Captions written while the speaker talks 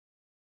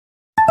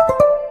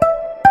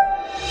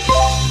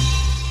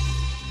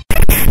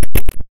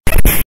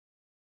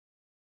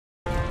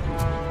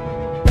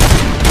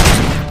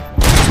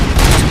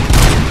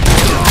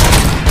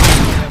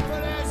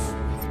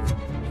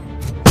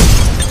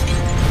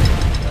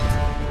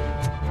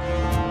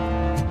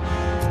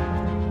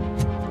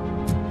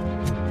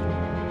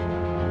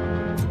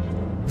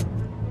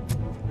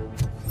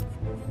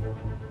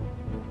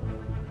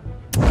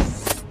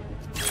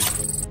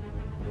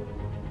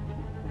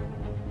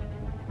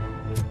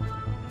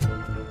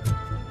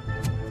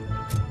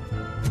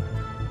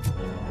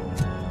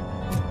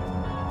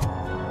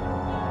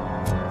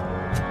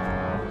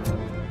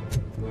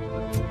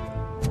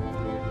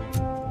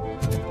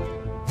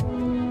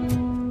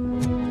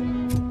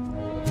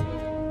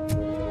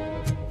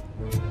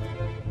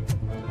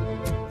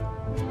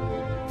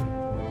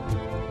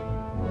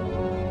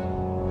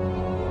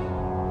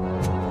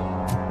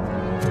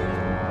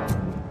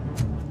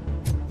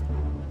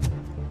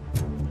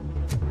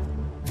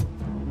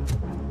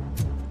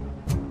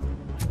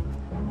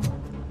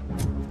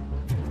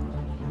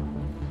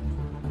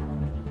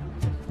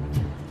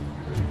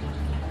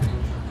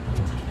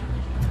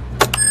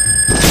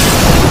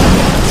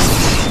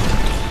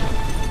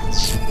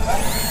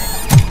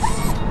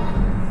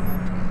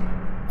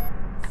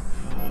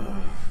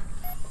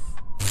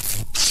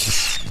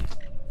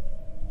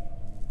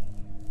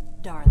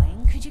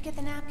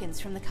things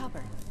from the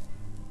cupboard.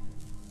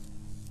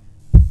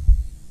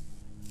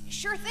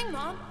 Sure thing,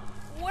 Mom.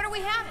 What are we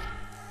having?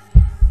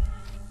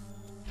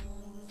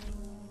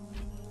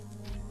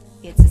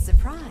 It's a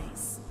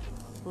surprise.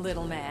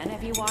 Little man,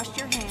 have you washed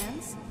your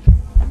hands?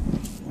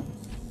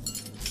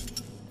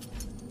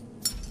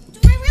 Do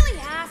I really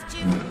have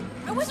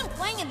to? I wasn't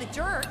playing in the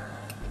dirt.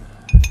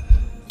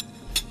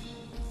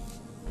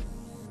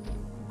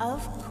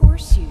 Of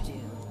course you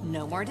do.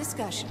 No more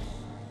discussion.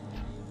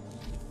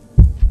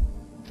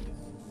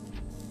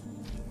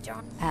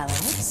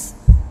 Alex?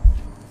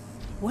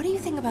 What do you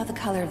think about the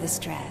color of this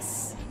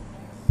dress?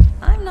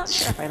 I'm not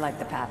sure if I like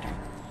the pattern.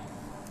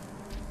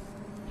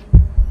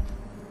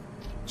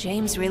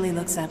 James really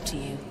looks up to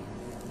you.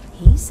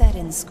 He said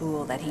in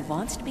school that he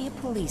wants to be a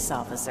police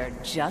officer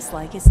just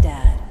like his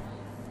dad.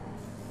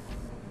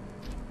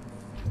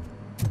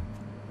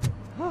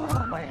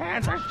 Oh, my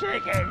hands are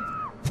shaking!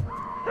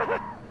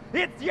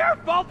 It's your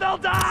fault they'll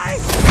die!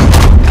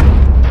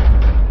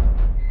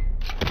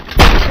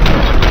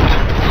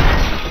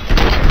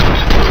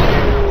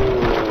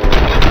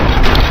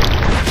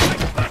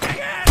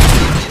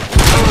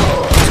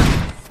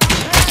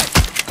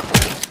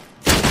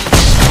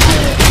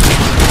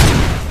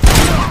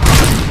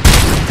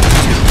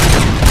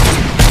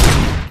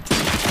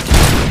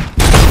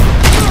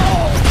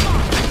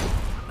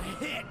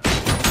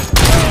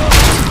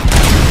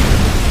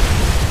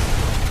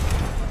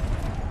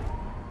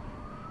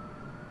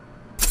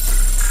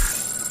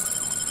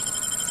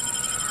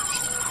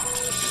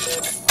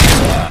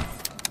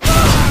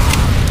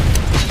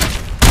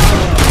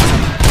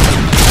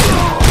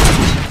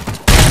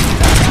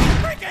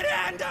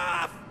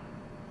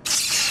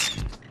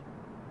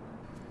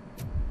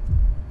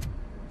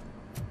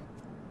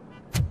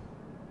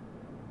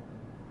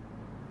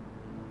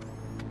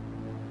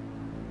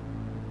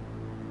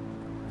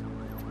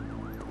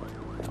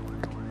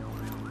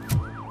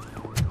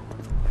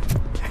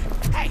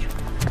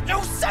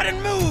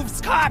 Sudden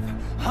moves, cop!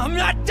 I'm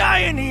not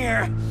dying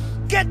here!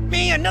 Get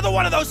me another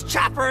one of those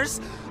choppers,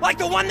 like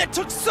the one that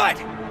took Soot!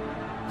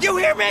 You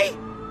hear me?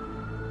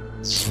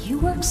 You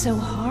work so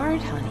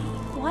hard, honey.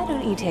 Why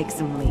don't you take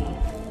some leave?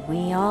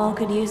 We all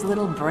could use a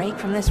little break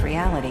from this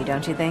reality,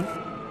 don't you think?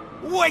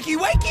 Wakey,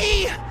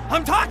 wakey!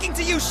 I'm talking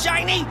to you,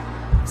 Shiny!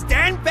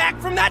 Stand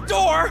back from that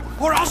door,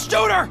 or I'll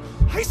shoot her!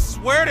 I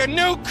swear to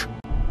nuke!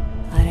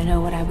 I don't know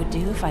what I would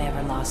do if I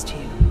ever lost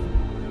you.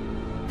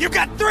 You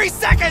got 3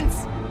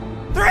 seconds!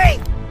 3!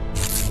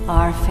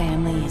 Our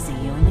family is the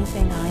only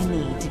thing I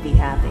need to be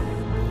happy.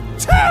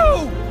 2!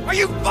 Are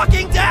you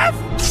fucking deaf?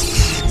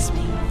 Trust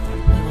me,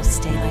 we will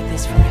stay like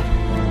this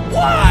forever.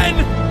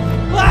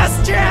 1!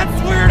 Last chance,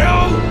 weirdo!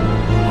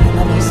 I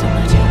love you so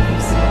much,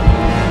 Alex.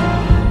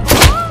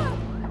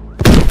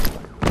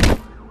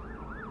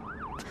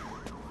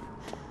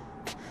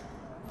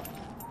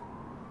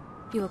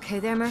 You okay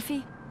there,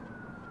 Murphy?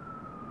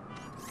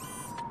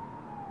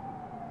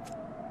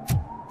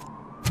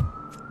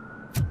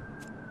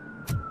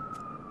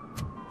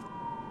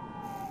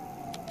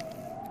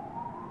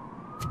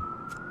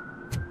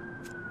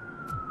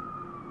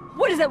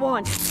 What does it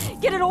want?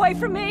 Get it away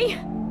from me!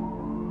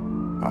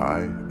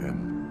 I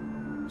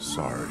am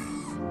sorry.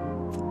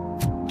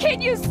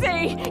 Can't you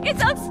see?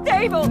 It's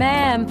unstable!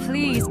 Ma'am,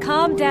 please,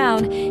 calm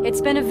down.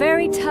 It's been a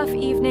very tough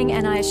evening,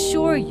 and I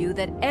assure you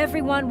that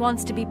everyone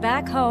wants to be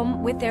back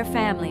home with their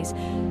families.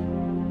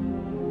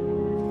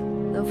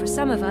 Though for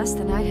some of us,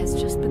 the night has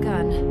just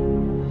begun.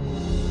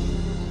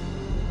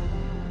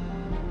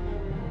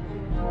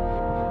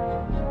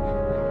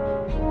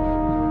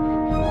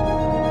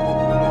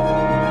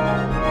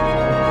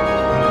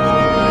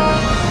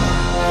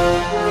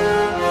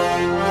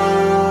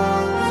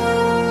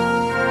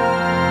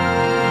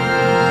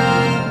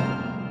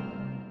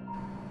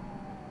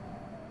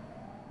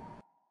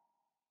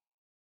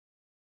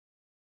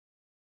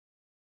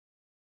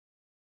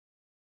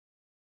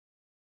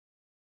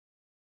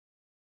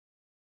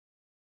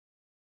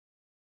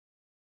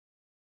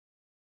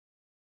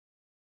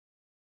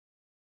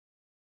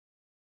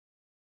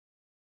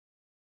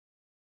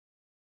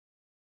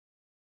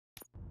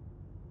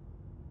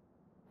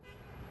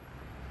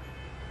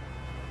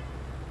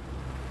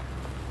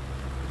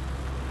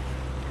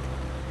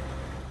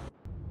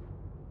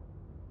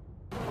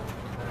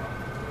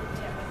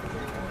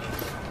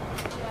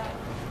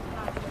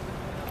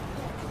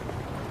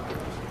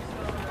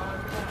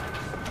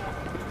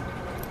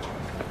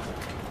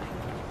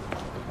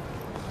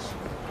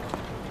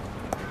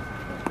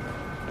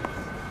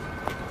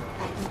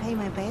 Pay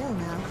my bail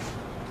now.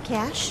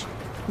 Cash?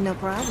 No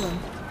problem.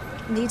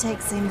 Do you take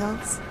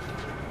singles?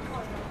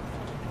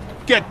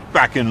 Get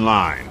back in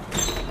line.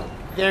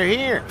 They're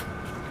here.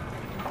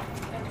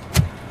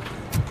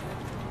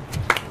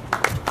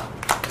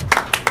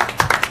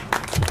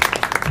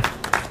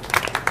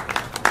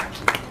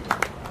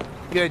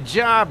 Good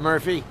job,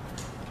 Murphy.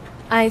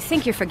 I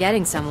think you're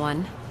forgetting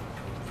someone.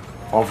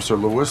 Officer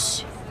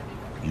Lewis,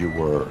 you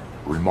were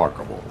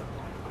remarkable.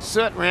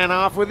 Soot ran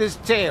off with his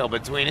tail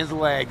between his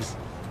legs.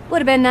 Would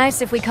have been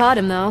nice if we caught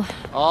him, though.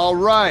 All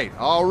right,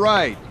 all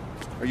right.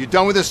 Are you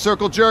done with this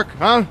circle jerk,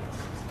 huh?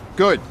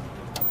 Good.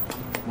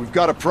 We've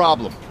got a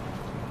problem.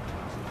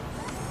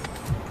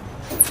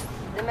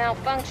 The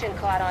malfunction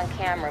caught on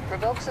camera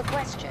provokes a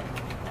question.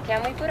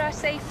 Can we put our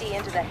safety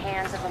into the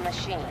hands of a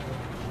machine?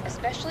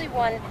 Especially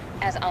one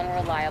as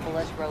unreliable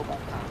as Robocop.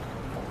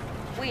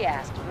 We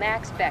asked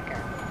Max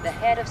Becker, the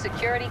head of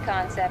security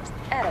concepts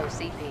at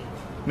OCP.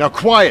 Now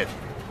quiet!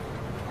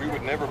 We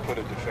would never put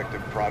a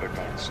defective product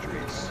on the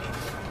streets.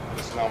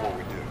 That's not what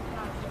we do.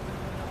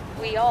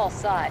 We all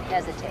saw it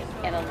hesitate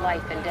in a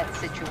life and death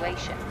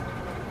situation.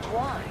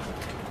 Why?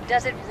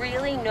 Does it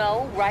really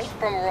know right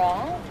from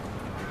wrong?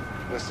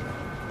 Listen,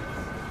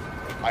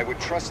 I would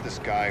trust this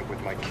guy with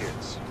my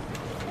kids.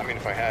 I mean,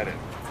 if I had it.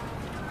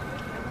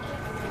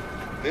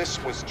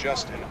 This was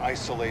just an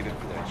isolated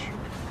glitch.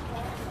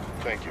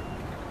 Thank you.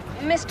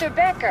 Mr.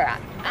 Becker,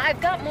 I've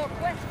got more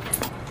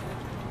questions.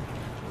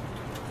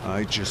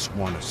 I just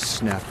want to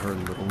snap her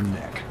little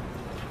neck.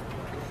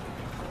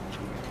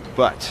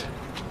 But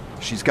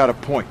she's got a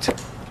point.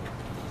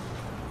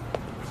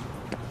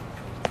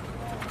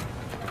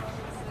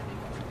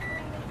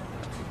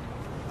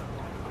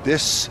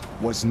 This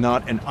was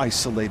not an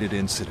isolated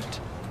incident.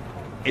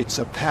 It's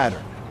a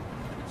pattern.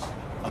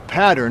 A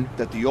pattern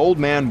that the old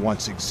man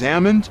wants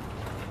examined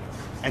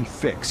and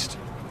fixed.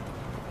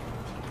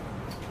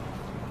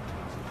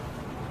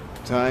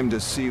 Time to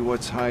see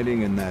what's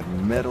hiding in that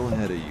metal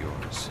head of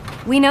yours.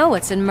 We know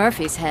what's in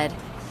Murphy's head.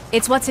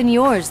 It's what's in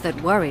yours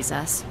that worries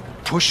us.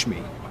 Push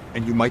me,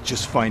 and you might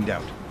just find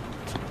out.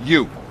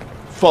 You,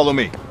 follow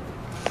me.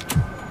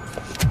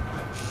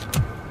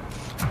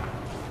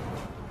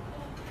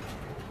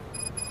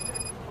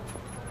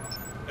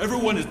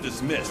 Everyone is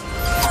dismissed.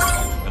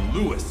 And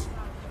Lewis,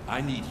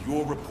 I need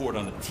your report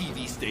on the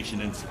TV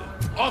station incident.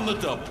 On the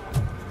double.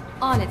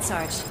 On it,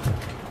 Sarge.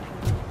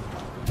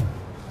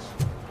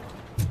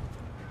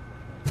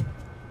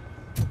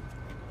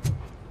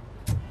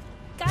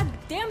 God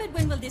damn it,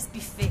 when will this be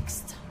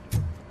fixed?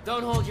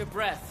 Don't hold your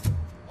breath.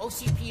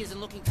 OCP isn't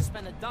looking to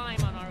spend a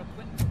dime on our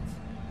equipment.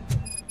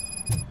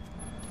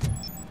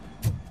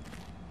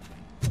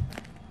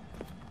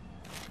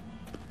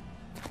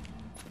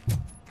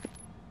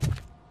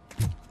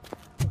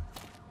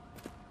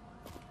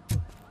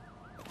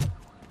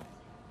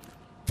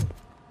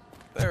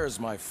 There's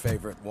my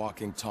favorite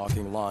walking,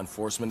 talking law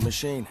enforcement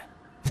machine.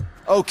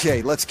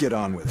 Okay, let's get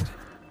on with it.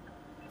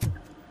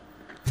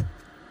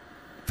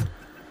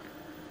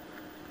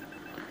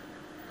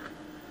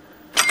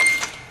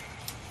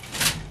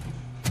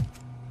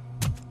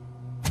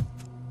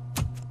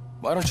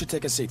 Why don't you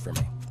take a seat for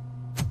me?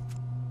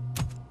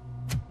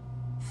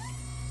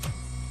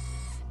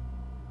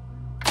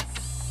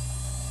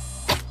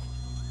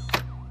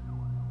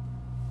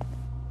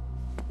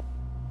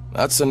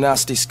 That's a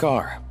nasty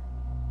scar.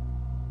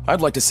 I'd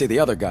like to see the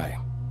other guy.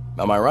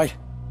 Am I right?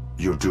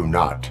 You do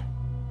not.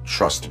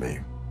 Trust me.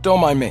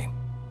 Don't mind me.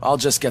 I'll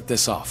just get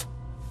this off.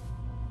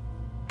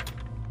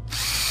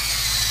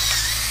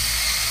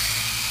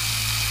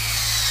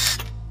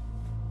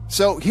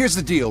 So, here's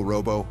the deal,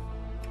 Robo.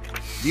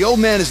 The old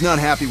man is not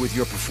happy with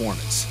your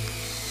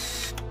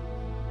performance.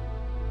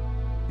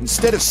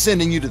 Instead of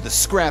sending you to the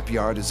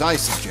scrapyard as I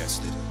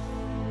suggested,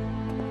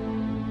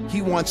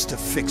 he wants to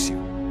fix you.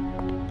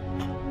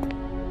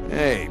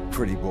 Hey,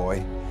 pretty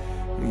boy.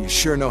 You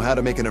sure know how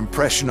to make an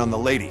impression on the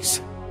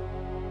ladies.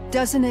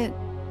 Doesn't it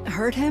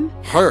hurt him?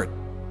 Hurt?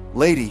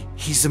 Lady,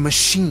 he's a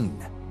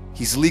machine.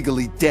 He's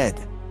legally dead.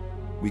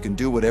 We can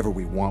do whatever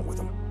we want with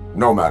him.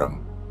 No,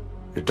 madam.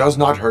 It does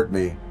not hurt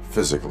me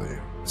physically.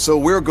 So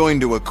we're going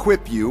to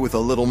equip you with a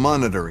little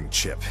monitoring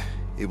chip.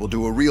 It will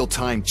do a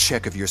real-time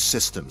check of your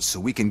systems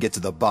so we can get to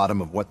the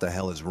bottom of what the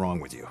hell is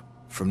wrong with you.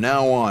 From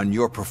now on,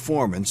 your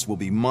performance will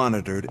be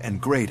monitored and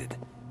graded.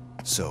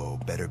 So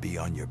better be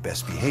on your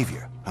best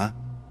behavior, huh?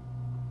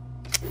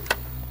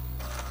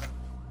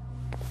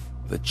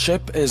 The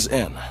chip is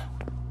in.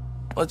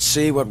 Let's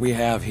see what we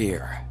have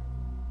here.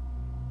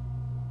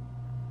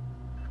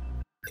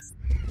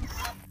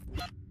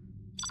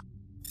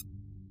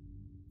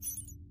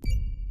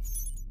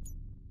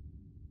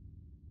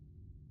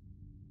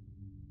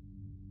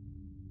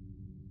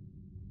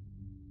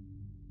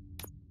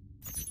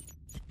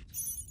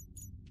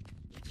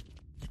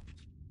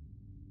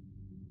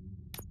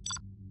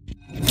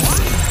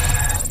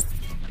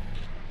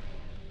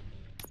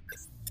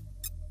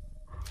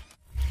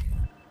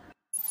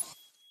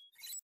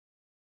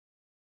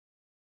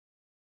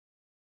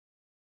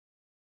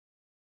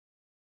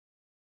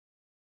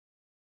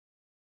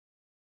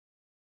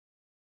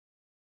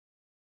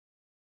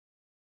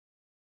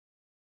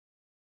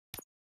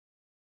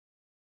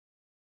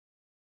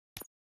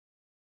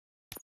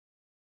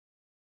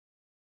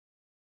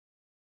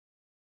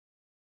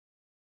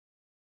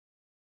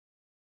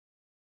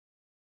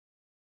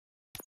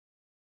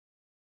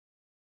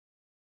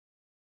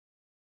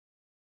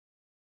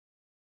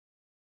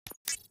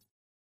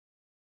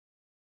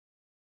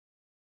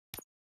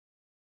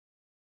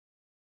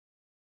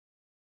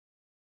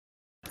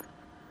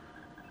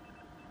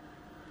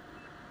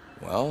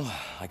 Well,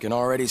 I can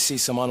already see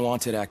some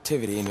unwanted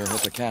activity in your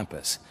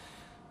hippocampus.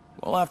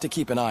 We'll have to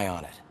keep an eye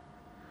on it.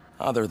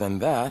 Other than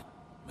that,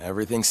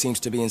 everything seems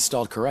to be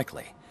installed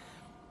correctly.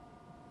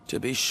 To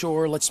be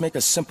sure, let's make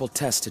a simple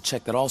test to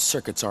check that all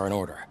circuits are in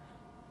order.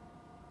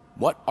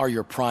 What are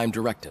your prime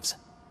directives?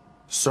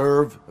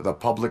 Serve the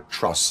public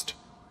trust.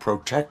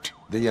 Protect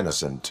the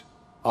innocent.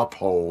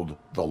 Uphold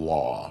the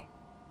law.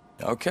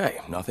 Okay,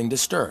 nothing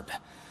disturbed.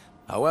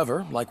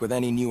 However, like with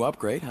any new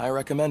upgrade, I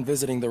recommend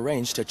visiting the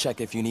range to check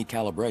if you need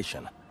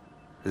calibration.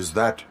 Is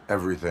that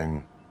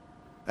everything?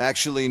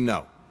 Actually,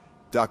 no.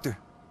 Doctor?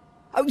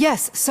 Oh,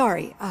 yes,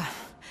 sorry.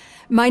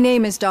 My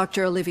name is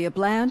Dr. Olivia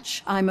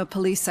Blanche. I'm a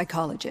police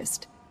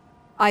psychologist.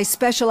 I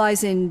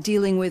specialize in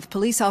dealing with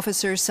police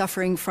officers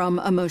suffering from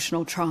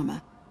emotional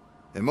trauma.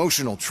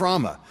 Emotional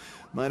trauma?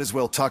 Might as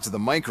well talk to the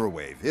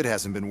microwave. It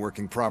hasn't been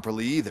working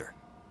properly either.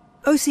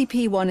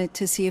 OCP wanted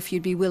to see if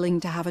you'd be willing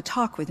to have a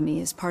talk with me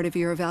as part of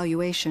your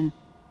evaluation.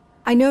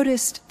 I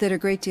noticed that a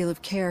great deal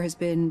of care has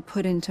been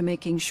put into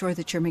making sure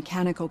that your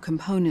mechanical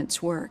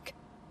components work.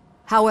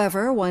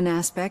 However, one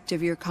aspect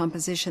of your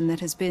composition that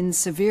has been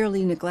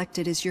severely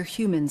neglected is your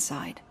human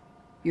side,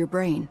 your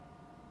brain.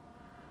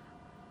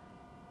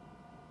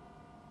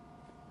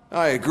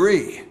 I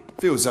agree.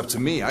 If it was up to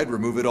me, I'd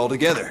remove it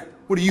altogether.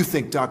 What do you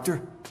think,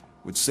 Doctor?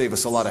 Would save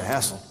us a lot of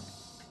hassle.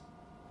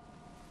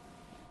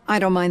 I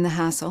don't mind the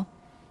hassle.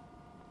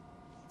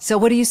 So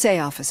what do you say,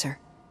 officer?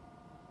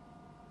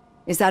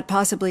 Is that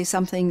possibly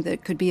something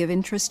that could be of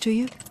interest to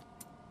you?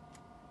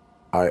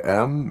 I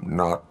am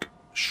not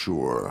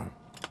sure.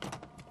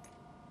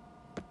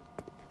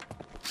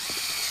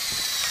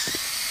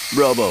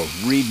 Robo,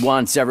 Reed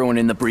wants everyone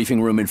in the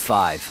briefing room in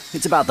 5.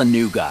 It's about the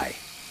new guy.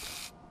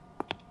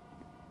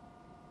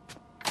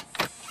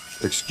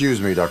 Excuse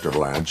me, Dr.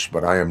 Blanche,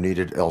 but I am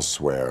needed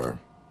elsewhere.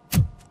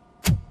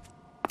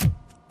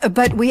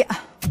 But we...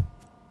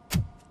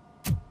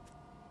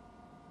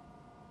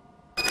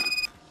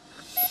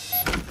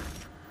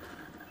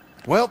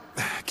 Well,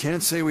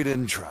 can't say we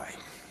didn't try.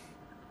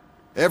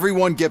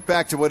 Everyone get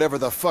back to whatever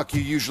the fuck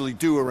you usually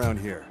do around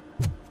here.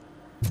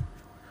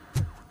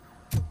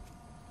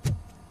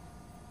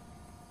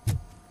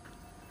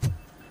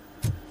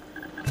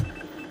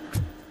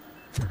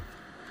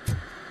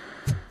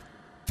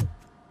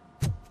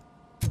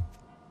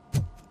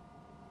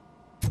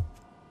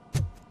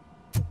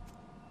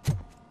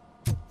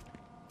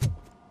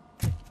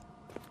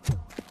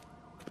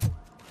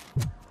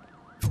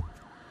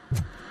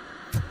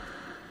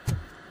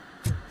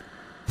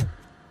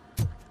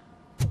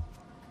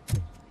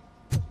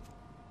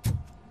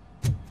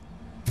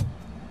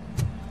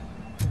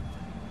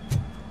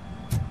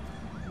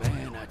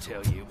 I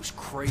tell you, it was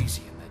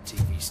crazy in that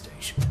TV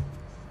station.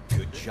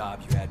 Good job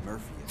you had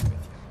Murphy in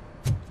with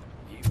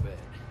you. You bet.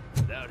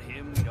 Without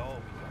him, we'd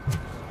all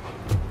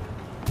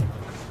be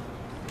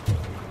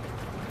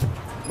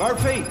gone.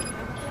 Murphy,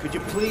 could you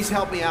please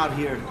help me out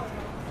here?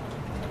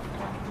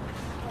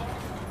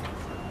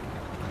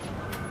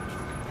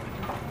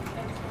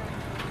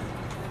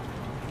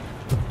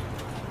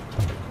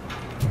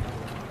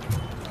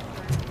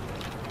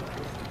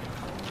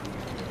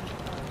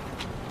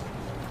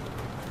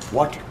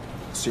 What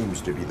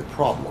seems to be the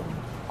problem,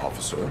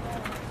 officer?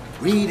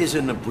 Reed is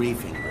in the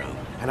briefing room,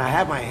 and I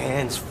have my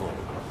hands full.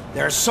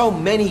 There are so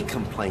many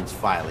complaints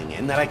filing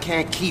in that I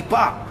can't keep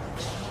up.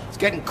 It's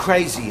getting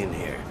crazy in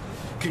here.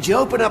 Could you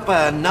open up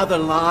another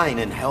line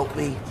and help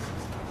me?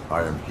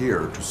 I am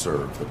here to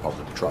serve the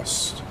public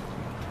trust.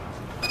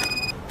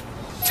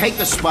 Take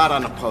the spot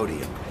on the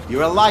podium.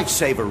 You're a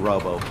lifesaver,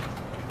 Robo.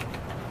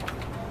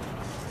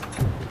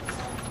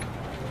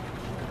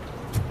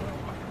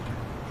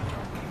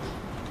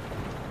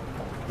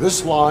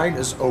 This line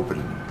is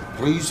open.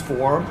 Please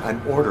form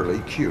an orderly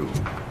queue.